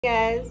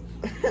Guys,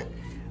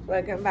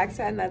 welcome back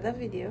to another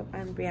video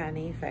on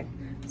Brianna Effect.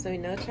 So we're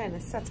now trying to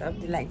set up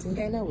the lighting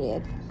kind of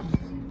weird,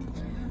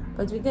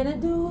 but we're gonna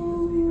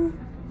do,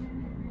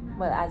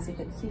 well, as you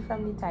can see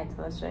from the title,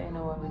 I'll show you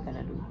know what we're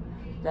gonna do.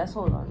 Just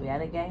hold on, we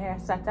gotta get here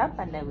set up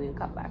and then we'll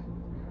come back.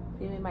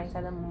 See, we might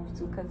have to move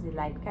too because the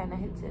light kind of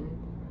hits in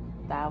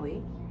that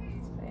way.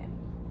 So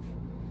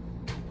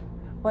yeah,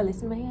 well,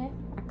 listen, my hair,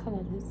 I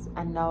colored this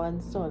and now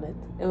install it.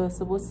 It was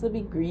supposed to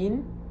be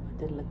green,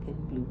 but it's looking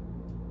blue.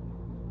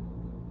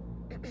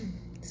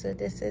 So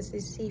this is the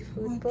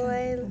seafood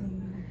boil.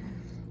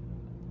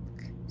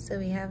 So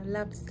we have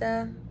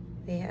lobster,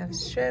 we have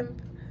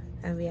shrimp,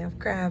 and we have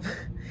crab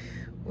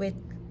with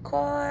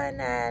corn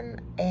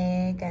and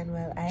egg, and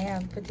well, I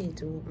have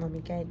potato.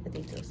 Mommy carried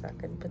potato, so I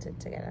can put it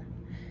together.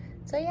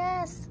 So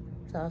yes,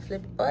 so I'll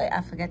flip. Oh,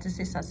 I forget to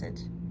say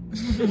sausage.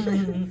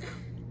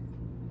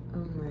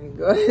 Oh my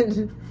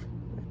god,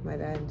 my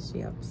dad,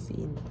 she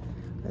obscene.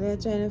 But they're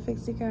trying to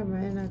fix the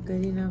camera in a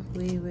good enough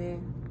way where,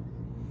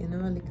 you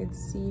know, you could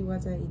see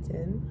what I'm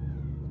eating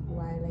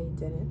while I'm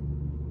eating it.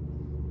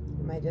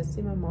 You might just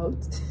see my mouth.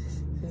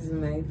 This is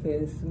my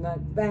first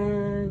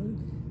mukbang.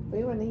 What do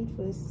you want to eat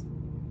first?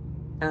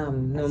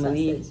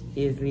 Normally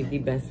is leave the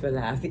best for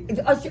last.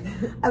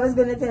 I was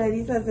gonna tell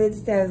you the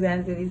sausage. I was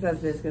gonna say the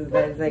sausage because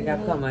that's like a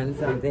common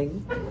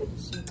something.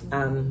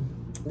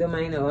 Don't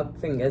mind our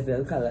fingers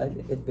are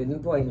colored. It's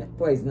been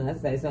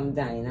poisonous like some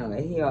dying over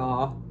here.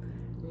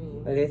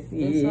 But let's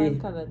see. This one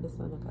colored, this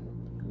one colored.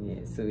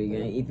 Yeah, so we're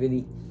gonna eat with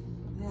the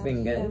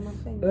fingers.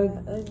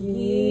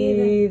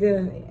 Okay.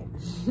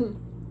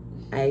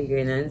 I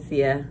gonna see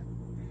ya.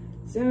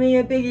 Show me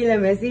your piggy,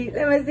 let me see.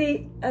 Let me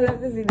see. I love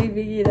to see the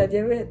piggy that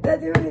you with.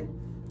 That's it.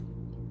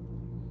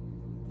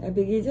 A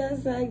piggy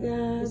just like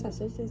that. The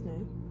sausage is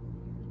nice.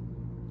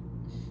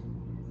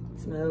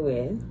 Smell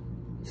weird.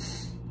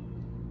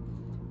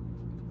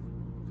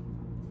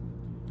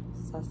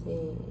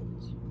 Sausage.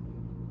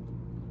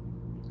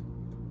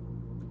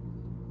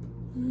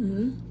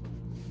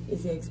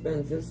 It's an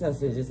expensive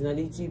sausage. It's not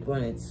the cheap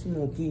one. It's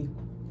smoky.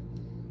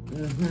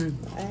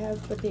 I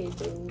have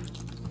potato.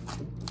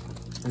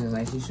 I don't know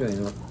why she's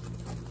showing up.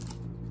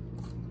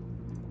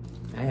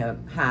 I have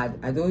had.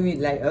 I don't read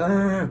like.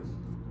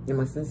 You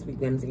mustn't speak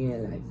them things in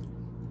your life.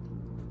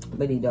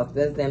 But the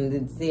doctors them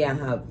did say I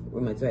have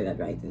rheumatoid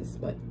arthritis.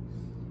 But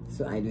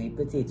so I do eat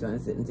potato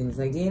and certain things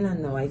again,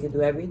 and now I can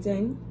do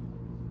everything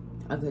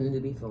I couldn't do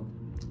before.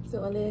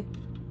 So only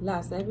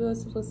last night we were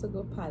supposed to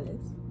go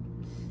Palace.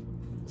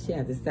 She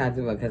had to start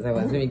over because I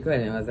wasn't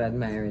recording. I was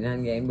admiring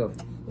and getting buff.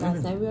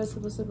 Last night we were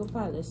supposed to go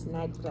Palace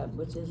nightclub,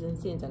 which is in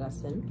St.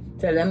 Augustine.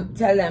 Tell them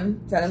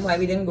why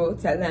we didn't go.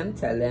 Tell them.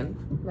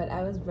 But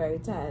I was very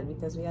tired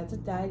because we had to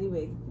dye the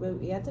wig. Well,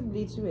 we had to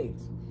bleach the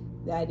wigs,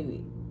 dye the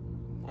wig.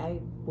 I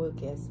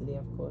worked yesterday,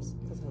 of course,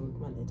 because I work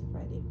Monday to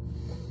Friday.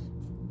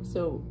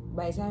 So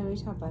by the time we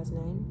reached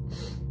 9:30,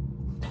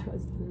 I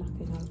was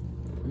knocking out.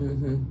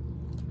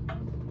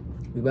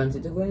 We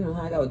wanted to go in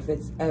hard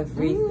outfits,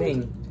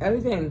 everything.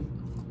 Everything.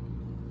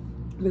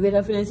 We would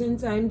have finished in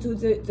time to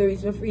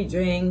reach for free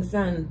drinks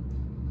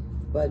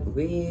but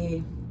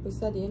we're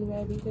studying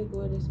where we could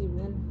go this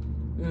evening.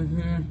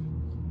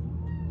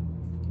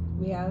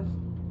 We have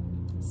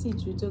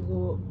C3 to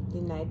go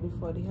the night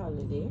before the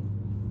holiday,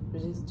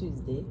 which is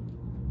Tuesday.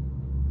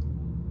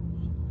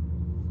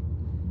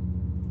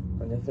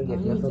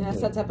 Forgive me for I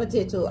set a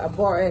potato, a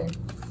boring.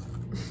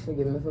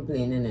 Forgive me for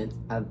playing in it.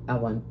 I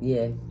want,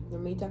 yeah. You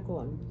meet a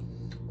corn.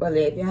 Well,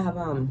 if you have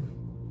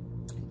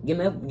give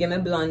me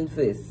blonde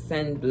first.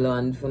 Send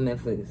blonde for me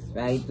first,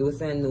 right? Don't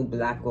send no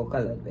black or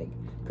colored wig,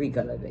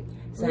 pre-colored wig.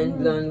 Send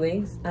blonde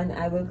wigs, and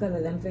I will color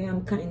them for you.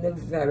 I'm kind of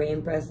very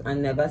impressed. I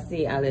never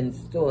say I'll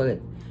install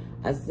it.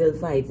 I still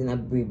fighting a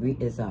Brie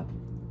is a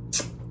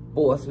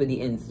boss with the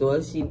install.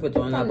 She put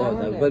on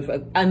about a good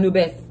for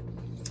Anubis.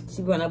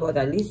 She put on about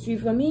at least 3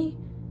 for me,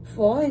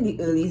 4 in the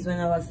earlies when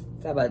I was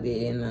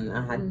sabbating, and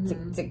I had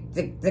tick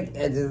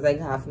edges like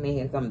half my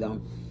hair come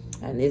down.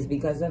 And it's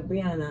because of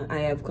Brianna I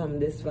have come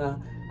this far,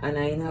 and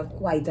I have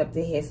quite up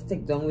the hair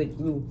stick down with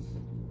glue.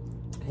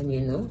 And you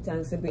know,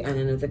 thanks to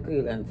Brianna, knows the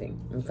curl and thing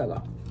and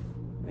color.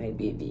 My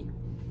baby,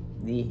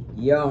 the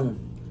young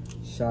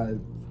child.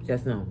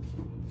 Just now,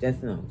 to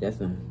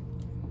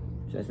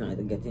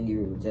get in the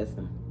room just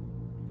now.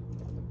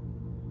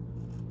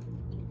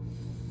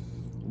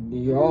 The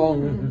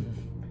young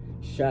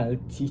shall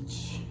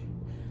teach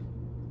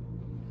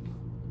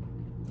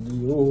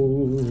the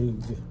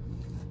old.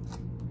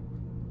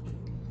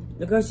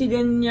 Because she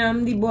didn't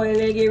yam the boiled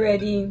egg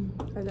ready. And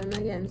then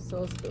again,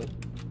 sauce too.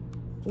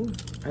 Ooh,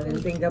 I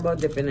didn't think about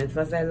dipping it.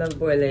 First, I love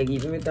boiled egg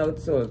even without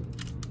salt.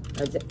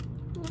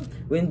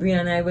 When Brianna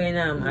and I were in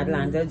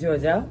Atlanta,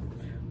 Georgia,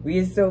 we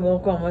used to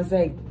walk almost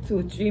like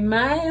 2-3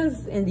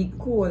 miles in the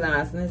cold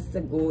assness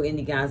to go in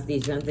the gas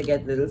station to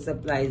get little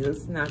supplies, little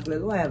snack,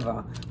 little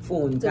whatever.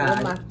 Phone card.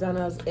 To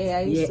McDonald's.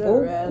 I used to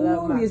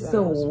walk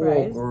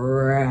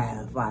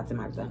real far to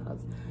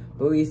McDonald's.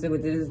 But we used to go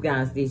to this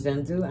gas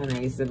station too, and I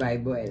used to buy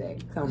boy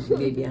like comfy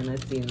baby and I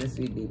see my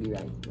sweet baby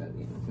right. Well,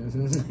 you know.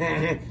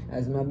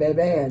 That's my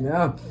baby, you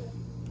know.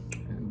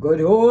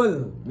 Good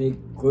hole,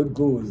 make good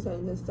goals. So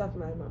the stuff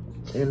my mom.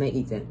 Let me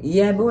eat it.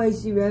 Yeah, boy,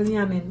 she really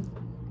yamming.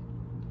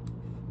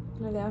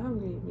 No, they're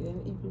hungry. We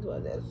didn't eat before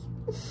this.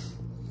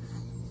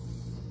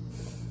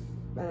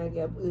 When I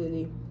get up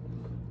early.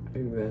 I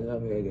really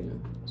love egg, you know.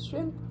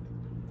 Shrimp.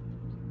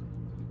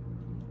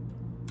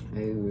 I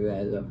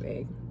really love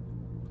egg.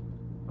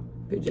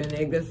 Pigeon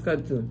egg that's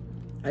cut too.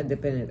 I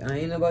depend it. I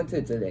ain't about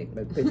turtle egg,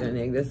 but pigeon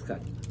egg that's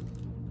cut.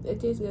 It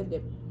tastes good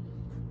dip.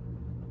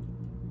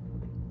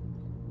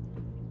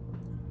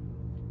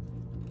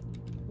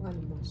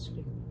 One more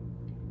shrimp.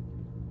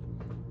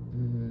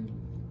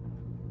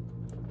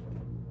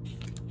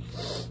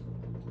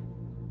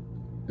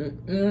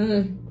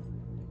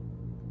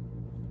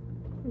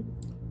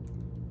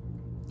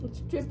 It's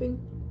dripping.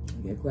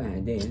 Get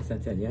quiet there, so I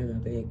tell you I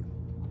love egg.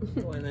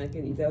 One I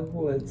can eat a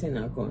whole tin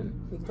of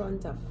corn. The corn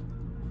tough.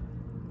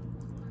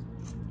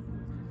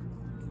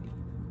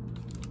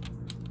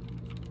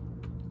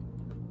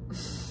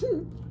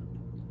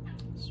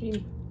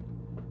 Shrimp.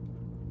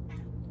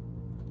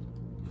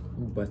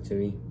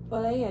 Buttery.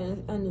 All I hear is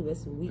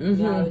Anubis weak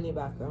now in the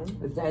background.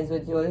 That's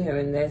what you're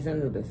hearing, there's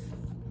Anubis.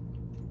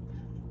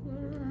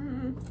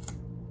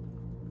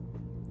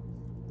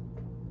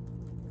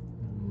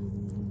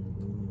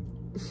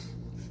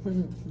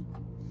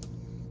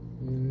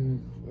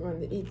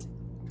 Want to eat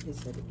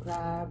piece of the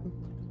crab.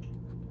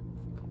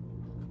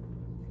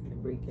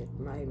 Break it,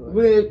 my God.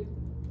 Wait.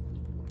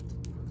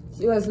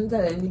 She wasn't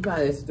telling the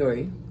palace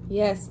story.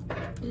 Yes.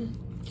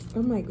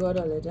 Oh my God,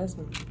 all of just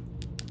now.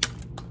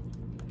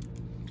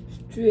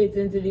 Straight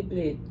into the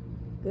plate.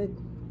 Good.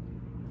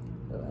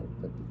 So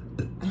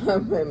I'll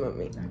put my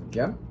mommy. Thank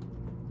you.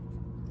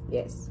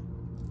 Yes.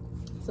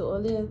 So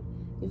all the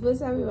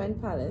first time we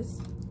went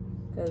palace,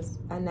 because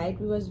at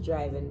night we was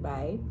driving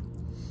by,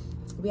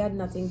 we had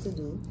nothing to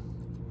do.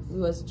 We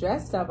was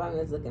dressed up and we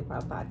was looking for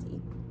a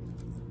party.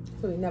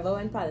 So we never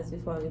went palace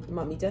before.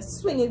 Mommy just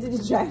swing into the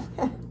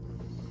driveway.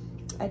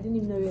 I didn't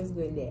even know we was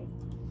going there.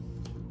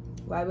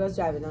 While we was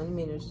driving on the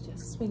main road, she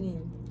just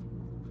swinging.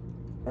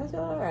 That's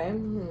alright.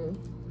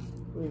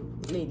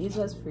 Ladies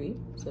was free,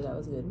 so that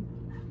was good.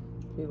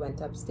 We went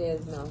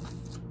upstairs now.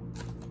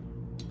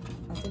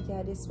 I think you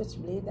had a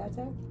switchblade that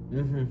time.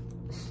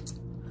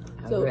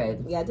 So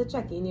you had to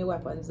check in your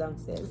weapons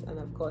downstairs, and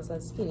of course,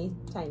 as skinny,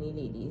 tiny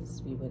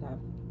ladies, we would have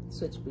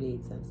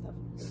switchblades and stuff.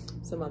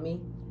 So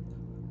mommy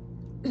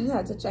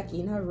had to check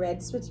in her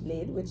red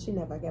switchblade, which she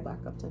never get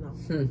back up to now.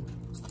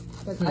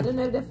 Because I don't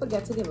know if they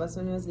forget to give us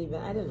when we was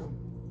leaving. I don't know.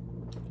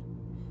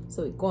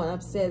 So we going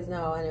upstairs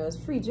now, and it was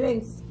free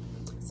drinks.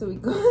 So we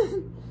go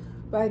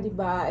by the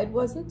bar. It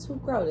wasn't too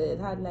crowded. It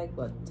had like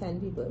what, 10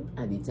 people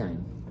at the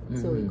time.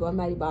 So we go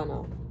by the bar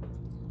now.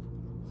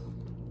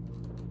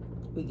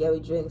 We get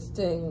with drinks,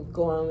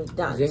 go on with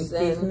dance. Drinks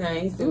taste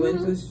nice. It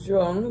went too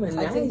strong, but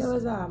nice. I think there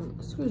was a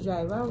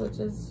screwdriver, which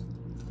is,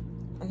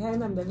 I can't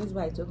remember if it's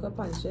white chocolate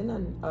puncheon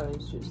and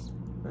orange juice.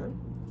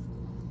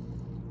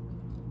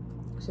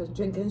 She was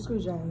drinking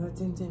screwdriver,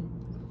 ting.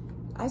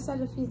 I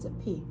started to feel to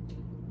pee.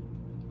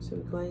 So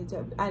we're going to,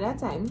 at that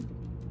time,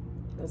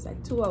 it was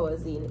like 2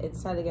 hours in, it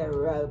started to get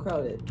real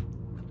crowded.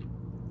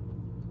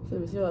 So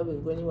we said, we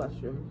were going to the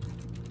washroom.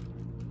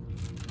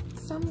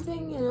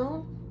 Something, you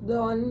know,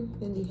 done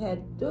in the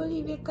head. Don't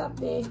leave your cup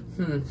there.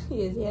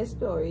 Hear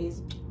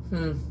stories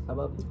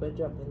about people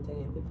dropping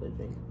thing and people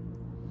drink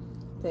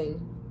thing.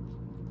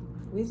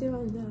 We say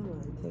one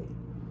thing.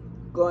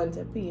 Going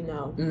to pee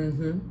now.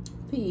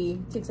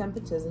 Pee, take some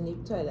pictures in the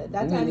toilet.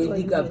 That time we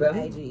leave the cup,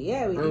 IG.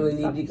 Yeah, we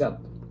leave the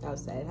cup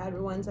outside. Had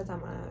one at a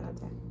time at a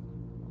time.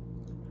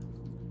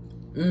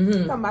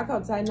 Come back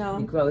outside now.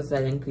 The crowd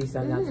started increase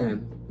at that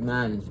time.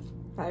 Man.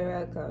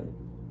 Higher crowd.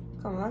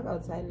 Come back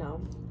outside now.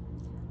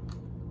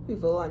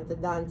 People want to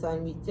dance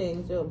and we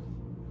change. So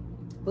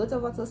both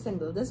of us are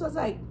single. This was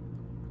like,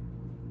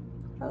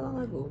 how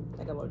long ago?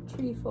 Like about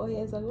 3-4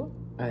 years ago?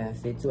 I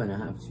say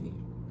 2.5, 3.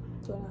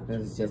 2.5. It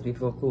was just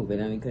before COVID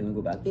and we couldn't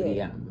go back to the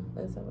yam.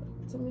 That's about,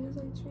 to me it was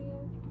like 3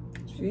 years.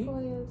 3?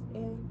 4 years,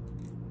 yeah.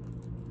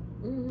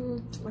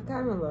 I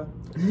can't remember.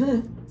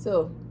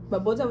 So,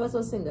 but both of us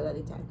were single at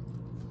the time.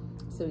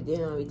 So we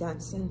didn't know we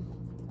dancing.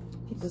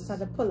 People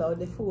started to pull out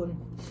the phone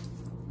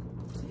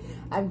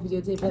and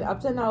videotaping.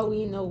 Up to now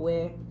we know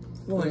where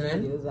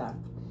videos are.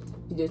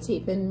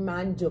 Videotaping,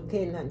 man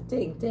joking and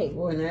ting.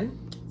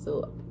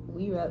 So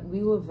we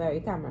were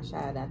very camera shy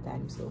at that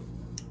time, so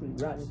we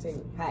run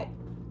thing. Hi.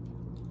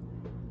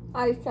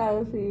 I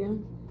started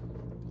feeling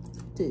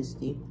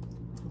tasty.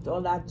 With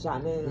all that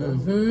jamming.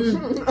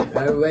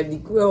 I read the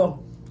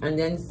crow. And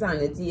then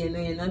sanity, you know,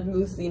 you're not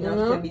loose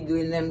enough to be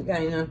doing them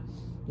kind of.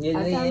 You know,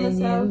 I tell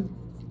myself,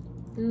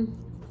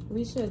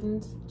 we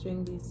shouldn't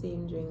drink the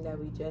same drink that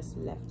we just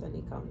left on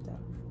the counter.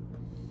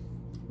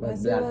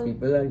 But black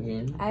people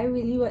again.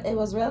 It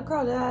was real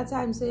crowded at that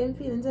time, so I'm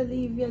feeling to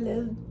leave your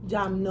little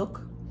jam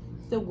nook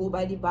to go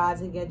by the bar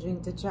to get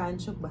drink to try and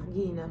chuck back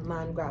in and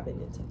man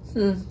grabbing it.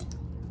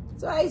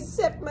 So I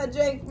sip my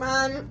drink,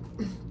 man.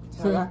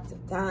 I rock the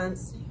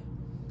dance.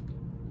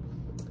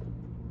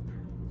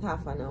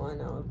 Half an hour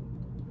now.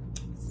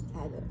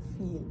 I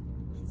feel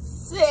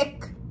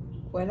sick.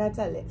 When I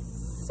tell you,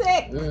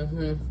 sick.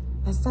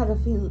 I start to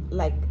feel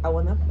like I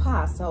want to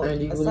pass out.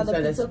 And I start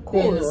to feel so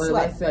cold,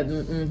 sweat.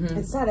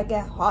 It started to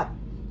get hot.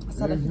 I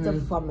started to feel to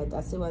vomit.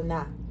 I say, well,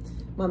 nah,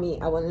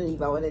 mommy, I want to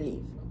leave.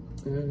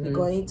 We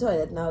go in the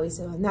toilet now. We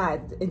say, well, nah,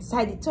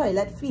 inside the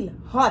toilet feel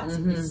hot.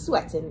 We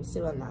sweating. We say,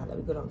 well, nah, let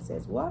me go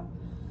downstairs. What?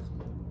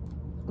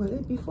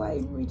 Well, before I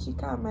even reach the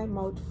car, my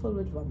mouth full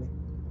with vomit.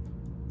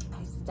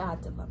 I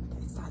start to vomit. I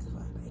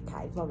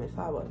can't vomit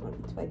for about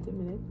maybe 20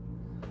 minutes.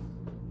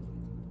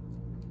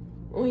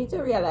 We need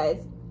to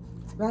realize,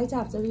 right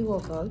after we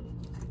walk out,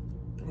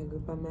 a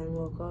group of men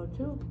walk out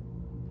too.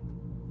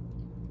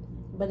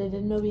 But they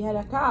didn't know we had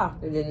a car.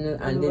 They didn't know,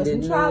 and they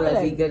didn't know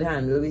that we could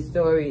handle the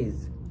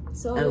stories.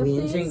 So and we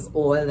didn't drink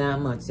all that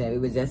much. We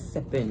were just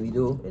sipping. We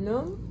do. You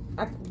know,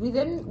 we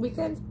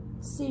can't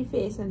see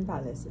face in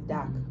Palace,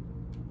 dark.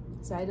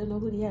 So I don't know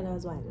who the hell I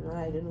was with.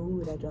 I don't know who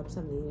would have dropped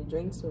something in the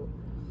drink. So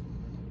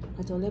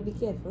I told her, be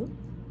careful.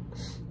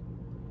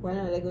 When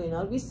are they going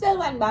out? We still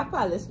went back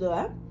Palace though,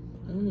 eh?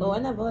 But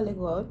whenever they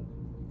go out,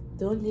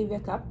 don't leave your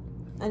cup.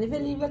 And if you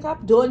leave your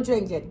cup, don't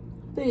drink it.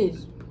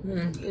 Please.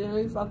 You know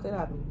what fuck can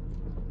happen.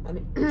 I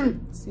mean,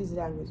 excuse the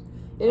language.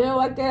 You know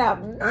what can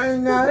happen? I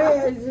know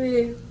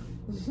it.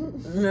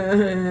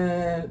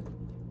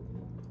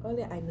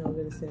 Only I know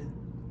what to say.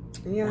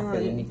 Yeah, no. I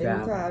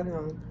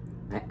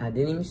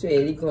didn't even show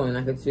you the corn.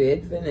 I could show you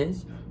it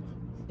finished.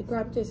 The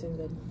crab tasting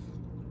good.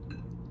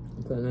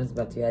 The corn was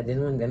battery. I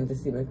didn't want them to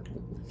see my...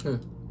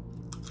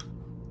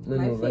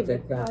 My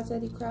favorite part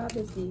of the crab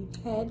is the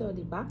head or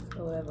the back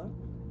or whatever.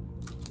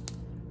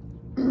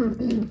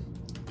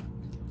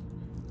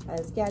 I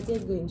was scared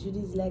of going through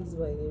these legs,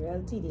 boy. They're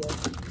real tedious.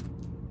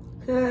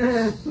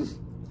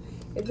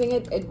 I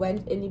think it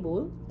went in the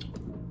bowl.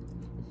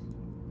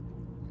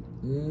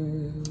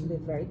 They're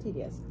very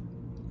tedious.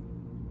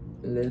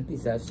 A little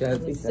piece of shell,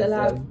 piece of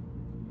shell.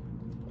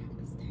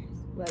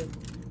 Well,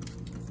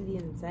 see the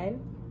inside?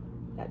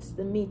 That's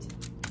the meat.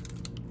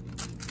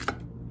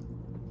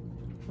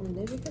 And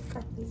then we can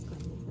crack these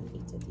gummies and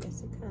eat it.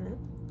 Yes, you can.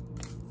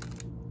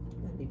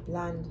 And be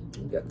bland.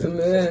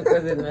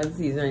 Because it's not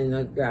seasoned, it's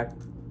not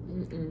cracked.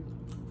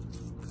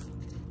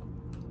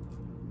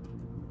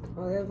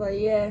 However,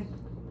 yeah,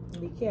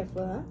 be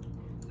careful, huh?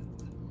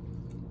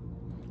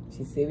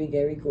 She say we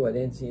get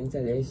recorded. She didn't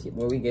tell her shit,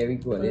 but we get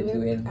recorded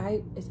doing.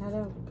 It's had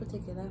a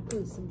particular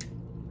person,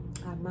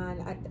 a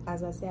man.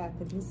 As I say, I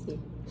couldn't see.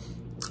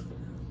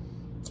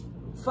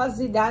 First,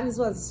 the dance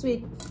was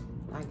sweet.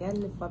 I get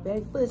lift up.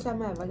 The first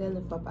time I ever get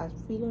lift up, I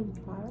feel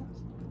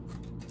embarrassed.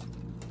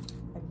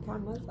 And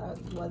cameras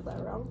was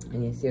around.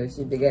 And you see how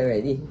she get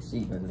ready?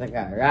 She was like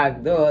a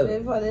rag doll.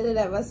 Before they did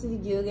ever see the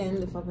girl getting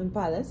lift up in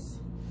Palace.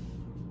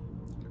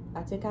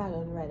 I think I had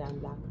on red and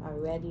black. A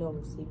red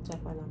long sleeve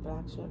top and a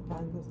black short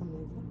pants or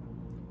something like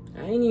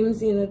that. I ain't even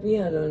seen what we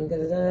had on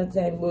because at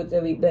that time both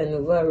of we bend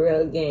over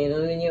real again.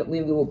 And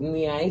when we open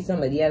my eyes,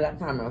 somebody had a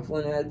camera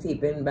phone and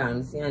taping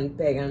bouncy and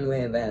peg and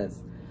whatever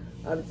else.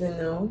 Up to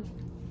now,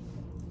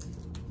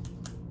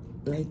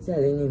 I'm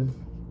telling you.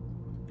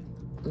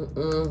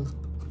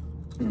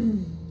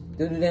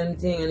 Do them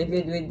thing, and if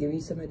you do it, give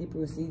you some of the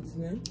proceeds,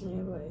 man.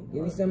 Yeah, boy.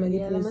 Give you some of the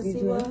proceeds, let me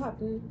see what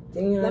happened.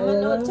 Let me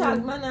know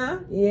tag, man, huh?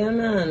 Yeah,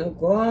 man.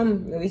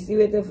 Come. Let me see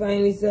where to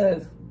find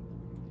myself.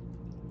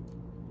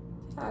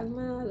 Tag,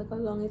 man. Look how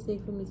long it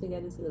takes for me to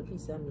get this little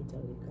piece of meat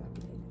out of the crab.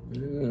 I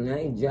mean,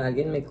 I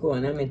dragging my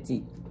corner, my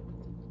teeth.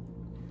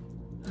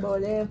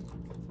 But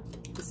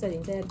it's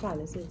selling to the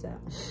Palace, it's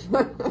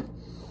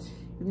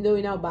even though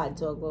we know bad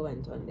talk what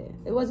went on there.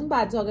 It wasn't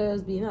bad talk, I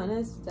was being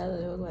honest.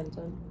 That's what went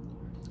on.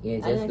 Yeah,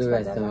 just the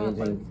rest of your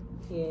drink.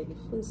 Yeah, the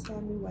first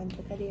time we went,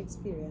 look at the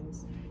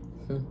experience.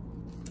 And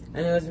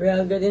it was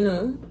real good, you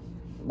know.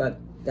 But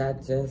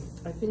that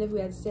just... I feel if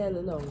we had stayed a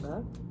little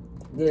longer,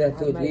 did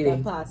that I might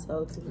have passed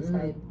out to the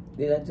side.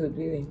 Did that tooth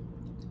really?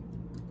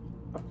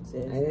 I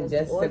did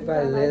just sip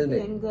a little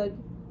bit. Good.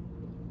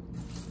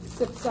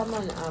 Sip some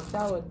and after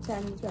about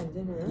 10-20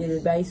 minutes. You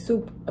did buy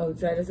soup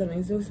outside or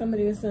something, so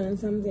somebody was selling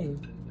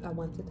something. I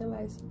wanted to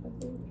buy soup, I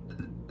think.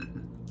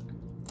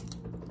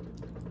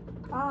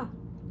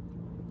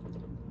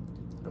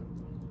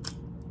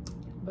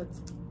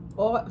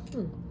 But,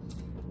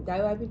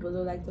 that's why people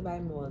don't like to buy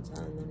malls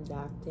and them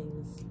dark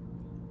things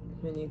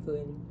when you're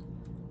going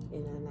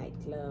in a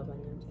nightclub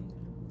and everything.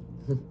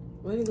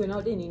 When you're going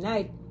out in the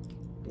night,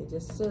 you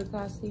just still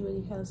can't see where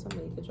the hell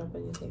somebody could drop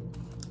anything.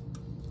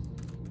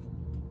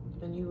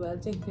 And you will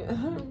think,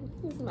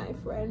 he's my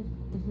friend.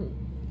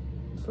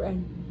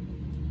 Friend.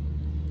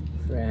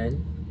 I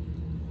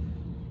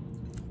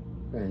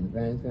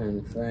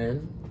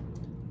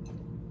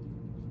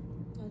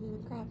did a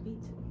crab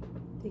meat.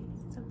 Take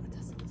some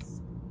butter sauce.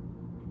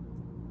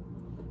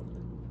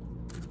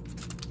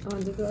 I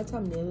want to do a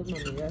thumbnail with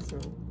mommy just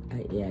now.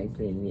 Yeah, I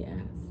cleanly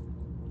asked.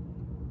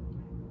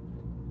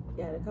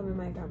 Yeah, they come in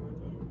my camera.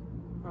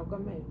 I'll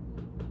come in.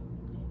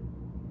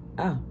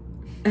 Ah.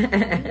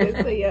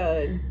 So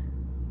yun.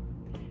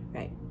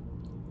 Right.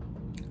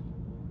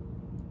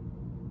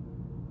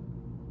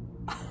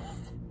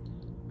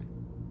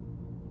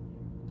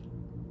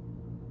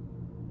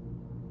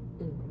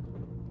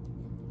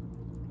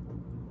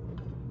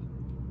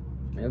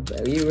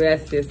 You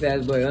rest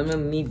yourself, boy. When my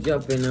meat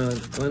jumping out,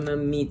 when my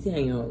meat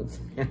hang out.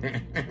 Oh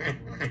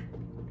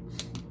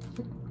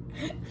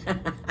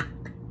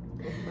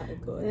my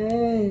god.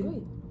 Hey.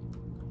 Wait.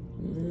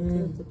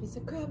 It's a piece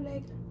of crab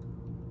leg.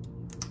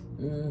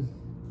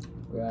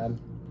 Crab.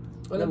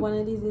 Well, one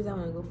of these days I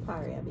want to go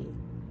Parabi.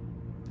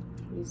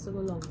 We used to go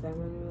long time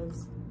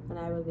when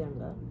I was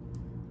younger.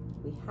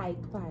 We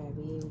hike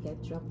Parabi, we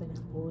get dropped in a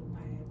boat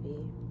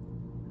Parabi.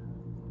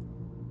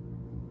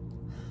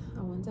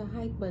 I want to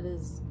hike, but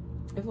if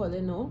all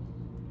you know,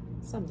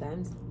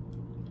 sometimes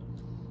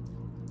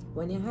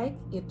when you hike,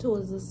 your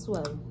toes will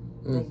swell,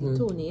 like the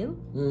toenail,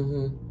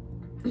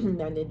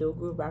 and they don't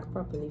grow back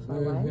properly for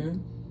a while.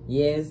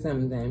 Yes,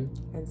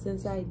 sometimes. And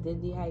since I did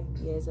the hike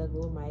years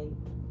ago, my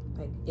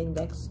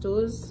index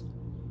toes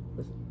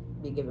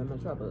be giving me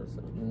trouble.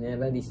 So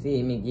Never the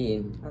same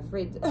again.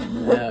 afraid.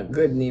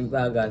 Good name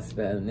for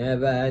gospel.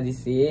 Never the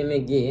same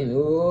again.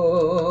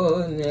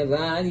 Oh,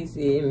 never the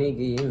same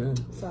again.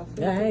 So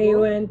afraid I to go.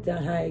 went to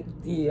hike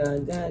the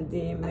other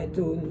day, my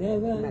toe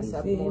never the Mess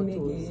up same more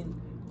toes.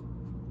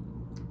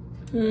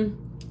 again.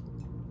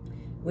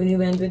 When you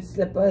went with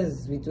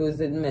slippers, we toes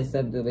didn't mess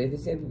up though. But if you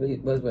say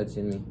people was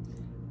watching me.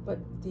 But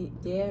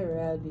they're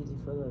real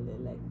beautiful, or they're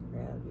like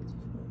real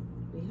beautiful.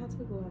 We had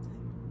to go out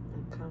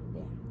and camp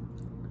there.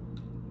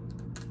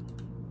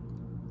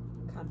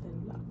 Camping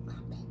block,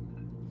 camping.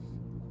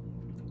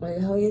 Well,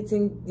 how you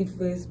think the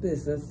first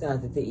person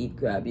started to eat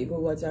crab? You go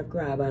watch a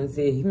crab and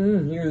say,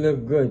 you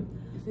look good.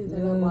 If it's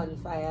like a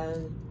bonfire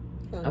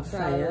and A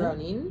fire?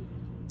 running,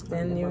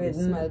 Then you would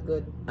smell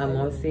good. I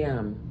must say,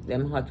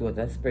 them hot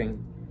water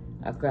spring.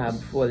 A crab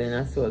fall in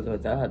a salt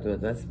water, hot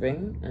water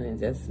spring, and it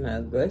just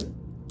smell good.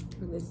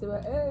 And they say,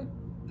 well, hey,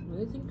 do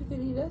you think we could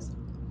eat this?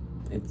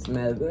 It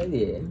smell good,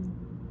 yeah.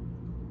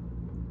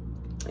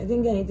 I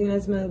think anything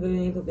that smells good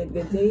when you cook it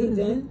good to eat,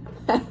 then.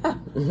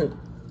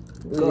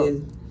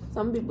 So,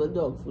 some people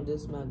dog food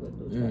does smell good,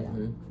 don't try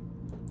that.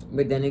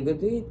 But then it's good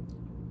to eat.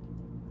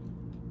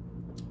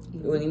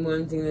 Only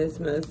one thing that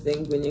smells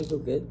stink when you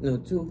cook it, no,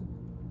 two.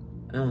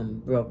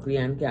 Broccoli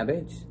and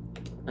cabbage,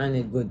 and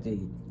it's good to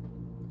eat.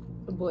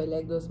 A boy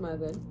like those smell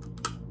good.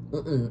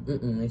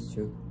 It's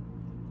true.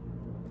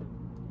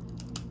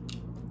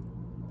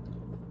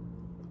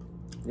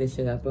 They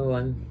should have put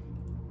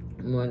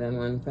more than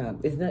one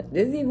crab.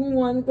 There's even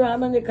one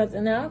crab and they cut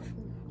in half?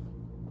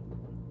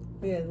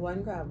 There's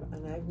one crab,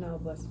 and I've now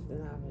busted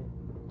in half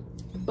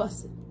it.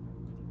 Busted.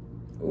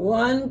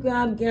 One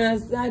crab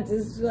can't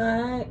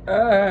satisfy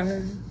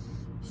her.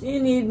 She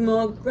need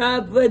more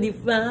crab for the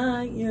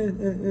fire.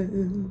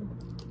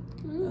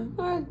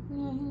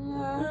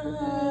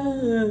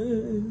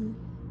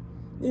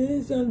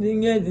 There's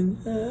something getting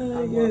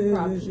higher. And more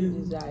crab she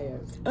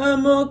desires.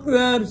 And more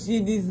crab she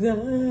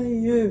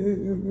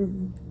desires.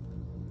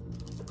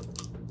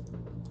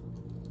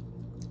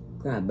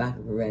 Crab back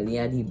really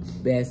are the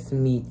best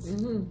meat.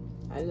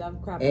 I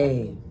love crab.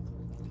 Hey,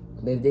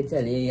 but if they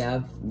tell you you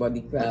have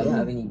body crab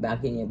having it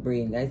back in your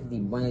brain, that's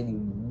one of the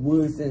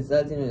worst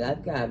insults, you know,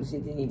 that crab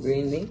shit in your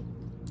brain, eh?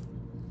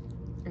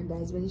 And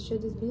that's what it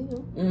should just be,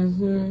 no?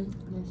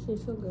 That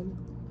shit's so good.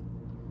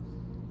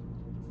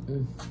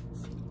 You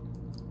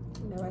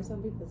know why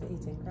some people say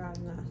eating crab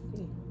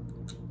nasty?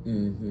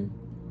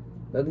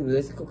 But people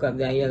just cook up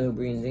that yellow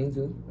brain thing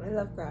too. I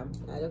love crab.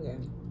 I don't care.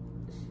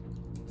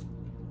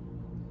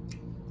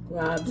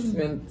 Crab,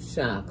 shrimp,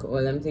 shark.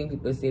 All them things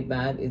people say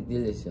bad is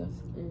delicious.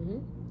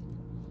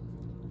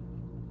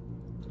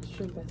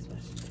 Shrimp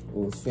especially.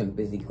 Oh, shrimp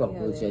is the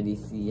cockroach of the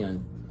sea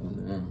and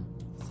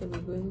So we're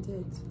going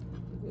to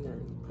we're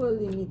gonna pull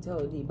the meat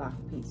out the back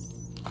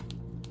piece.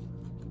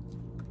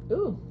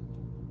 Ooh.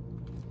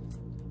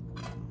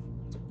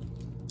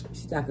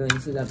 She tackling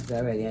shit up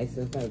already. I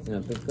still fighting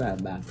up with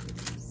crab back.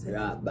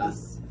 Crab back.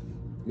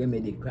 Give me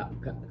the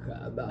crab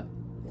back.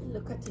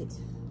 Look at it.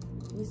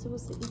 We're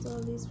supposed to eat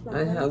all these I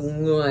flowers. have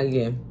no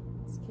idea.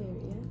 Scary,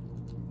 yeah?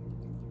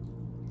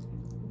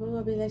 People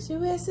will be like, she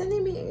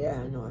wasting me.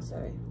 Yeah, no,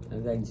 sorry.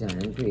 It's like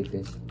giant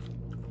crayfish.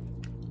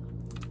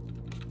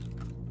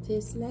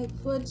 Tastes like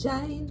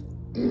vagina.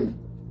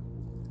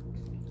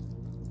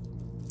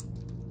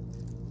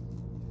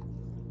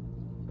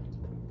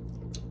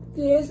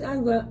 Yes, I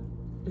got.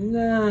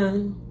 Nah. I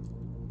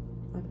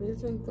feel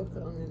like cook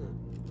it on enough.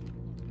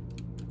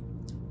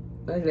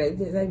 It's like,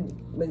 it's like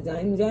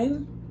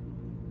vagina.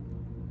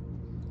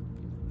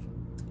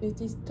 It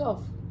is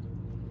tough.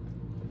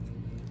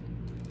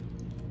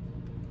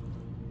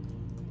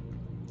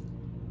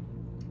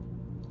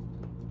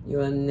 You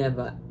will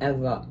never,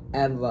 ever,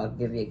 ever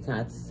give your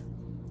cats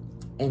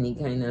any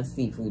kind of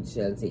seafood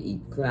shell to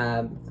eat.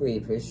 Crab,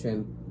 crayfish,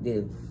 shrimp,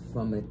 they'll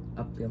vomit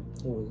up your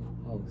whole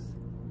house.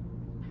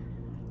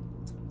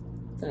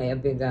 Tie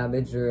up your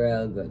garbage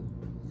real good.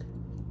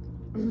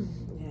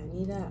 Yeah,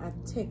 need a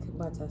thick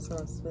butter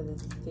sauce for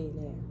this stay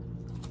there.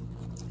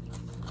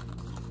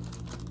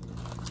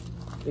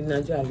 It's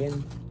not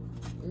dragging.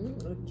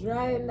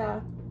 Dry in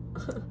there.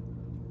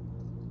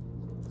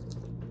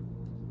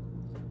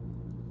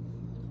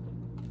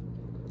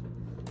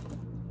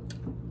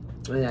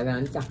 When I'm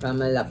going to tackle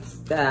my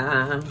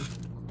lobster.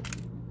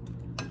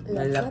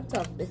 Lobster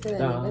tough. They could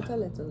have leave it a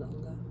little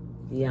longer.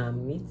 Yeah,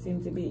 meat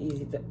seems to be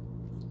easy to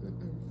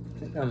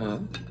come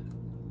out.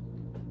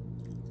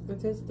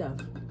 It is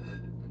tough.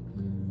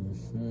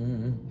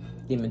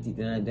 Give me teeth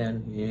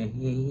down here.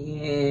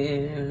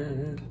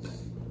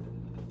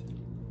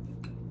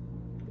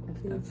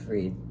 I'm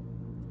afraid.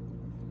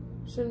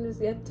 Shouldn't this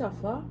get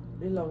tougher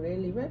the longer you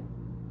leave it?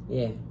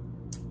 Yeah. It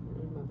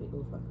might be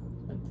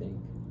overcooked. I think.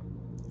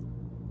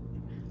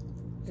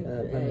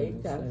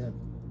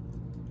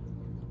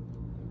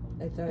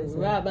 It's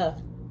rubber.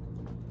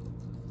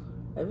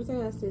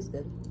 Everything else tastes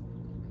good.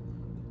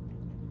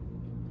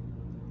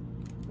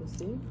 You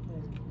see?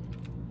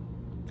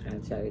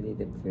 I'll try to eat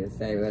the first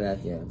side of that,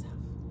 yeah.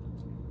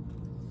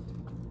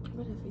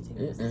 What everything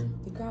else?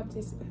 The crab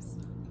tastes best.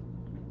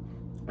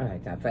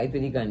 Alright, I'll fight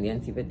with the gun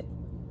and see if it.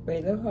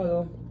 Wait, look,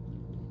 hollow.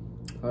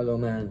 Hollow,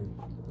 man.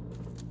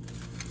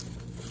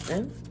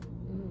 Let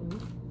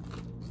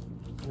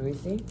me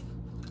see.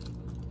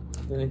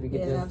 I don't know if you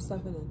get have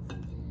stuff in it.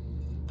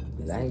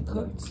 Is it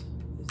cooked? Is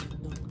it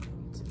not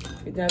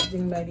cooked? It's that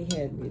thing by the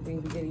head. You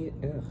think we can eat?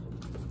 Ugh.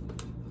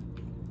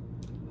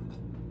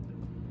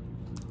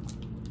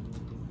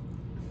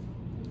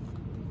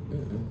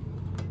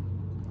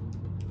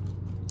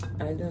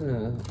 I don't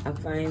know. I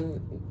find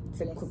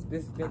to cook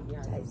this bit.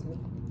 Ties me.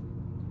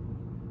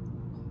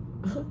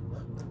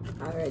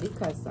 I already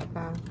cussed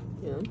up,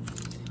 you know.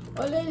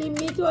 Oh, the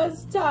meat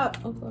was tough.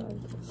 Oh God,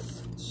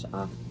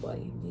 sharp boy.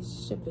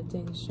 This shipping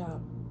thing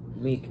sharp.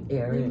 Make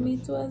air. The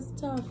meat was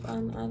tough,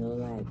 and I don't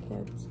like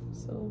it.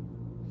 So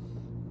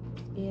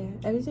yeah,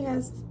 everything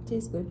else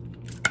tastes good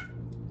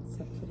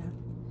except for that.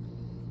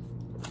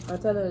 I'll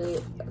tell her.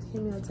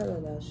 I'll tell her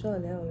that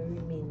surely I will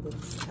remain this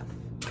stuff.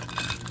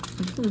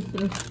 So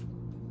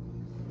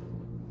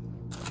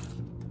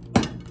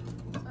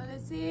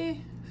let's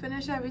see.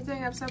 Finish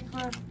everything except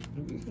for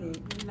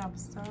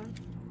lobster.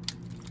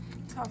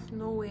 Tough,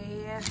 no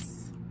way,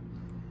 yes.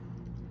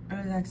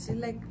 I was actually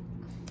like,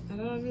 I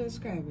don't know how to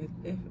describe it.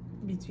 If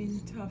between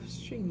tough,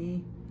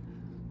 stringy,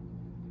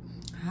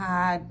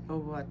 hard, or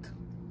what.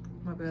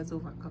 Maybe it's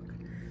overcooked.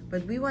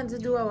 But we want to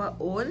do our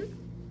own.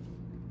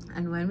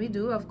 And when we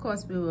do, of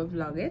course, we will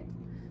vlog it.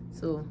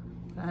 So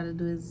what I have to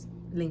do is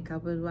link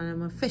up with one of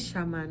my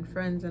fisherman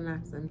friends and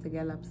ask them to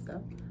get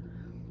lobster.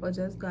 Or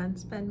just go and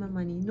spend my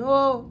money.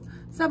 No!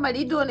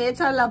 Somebody donate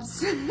a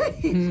lobster. I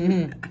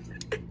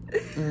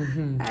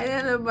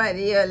don't know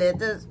nobody here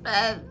to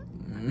spend.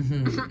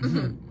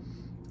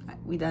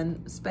 We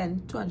done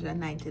spend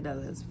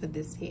 $290 for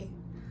this here.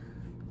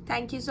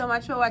 Thank you so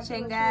much for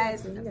watching,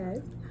 guys.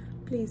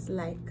 Please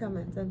like,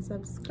 comment, and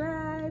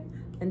subscribe.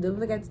 And don't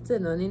forget to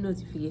turn on the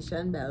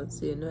notification bell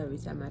so you know every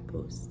time I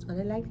post. On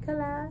the light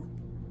color.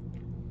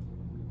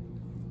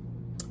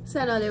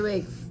 Send all the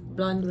wigs,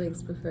 blonde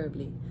wigs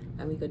preferably,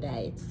 and we could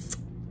dye it.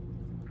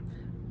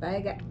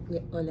 Bye, guys.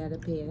 We only had to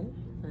pay a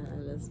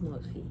little small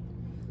fee.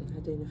 We're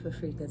not doing it for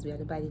free because we had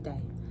to buy the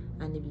dye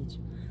and the bleach.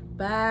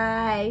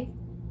 Bye.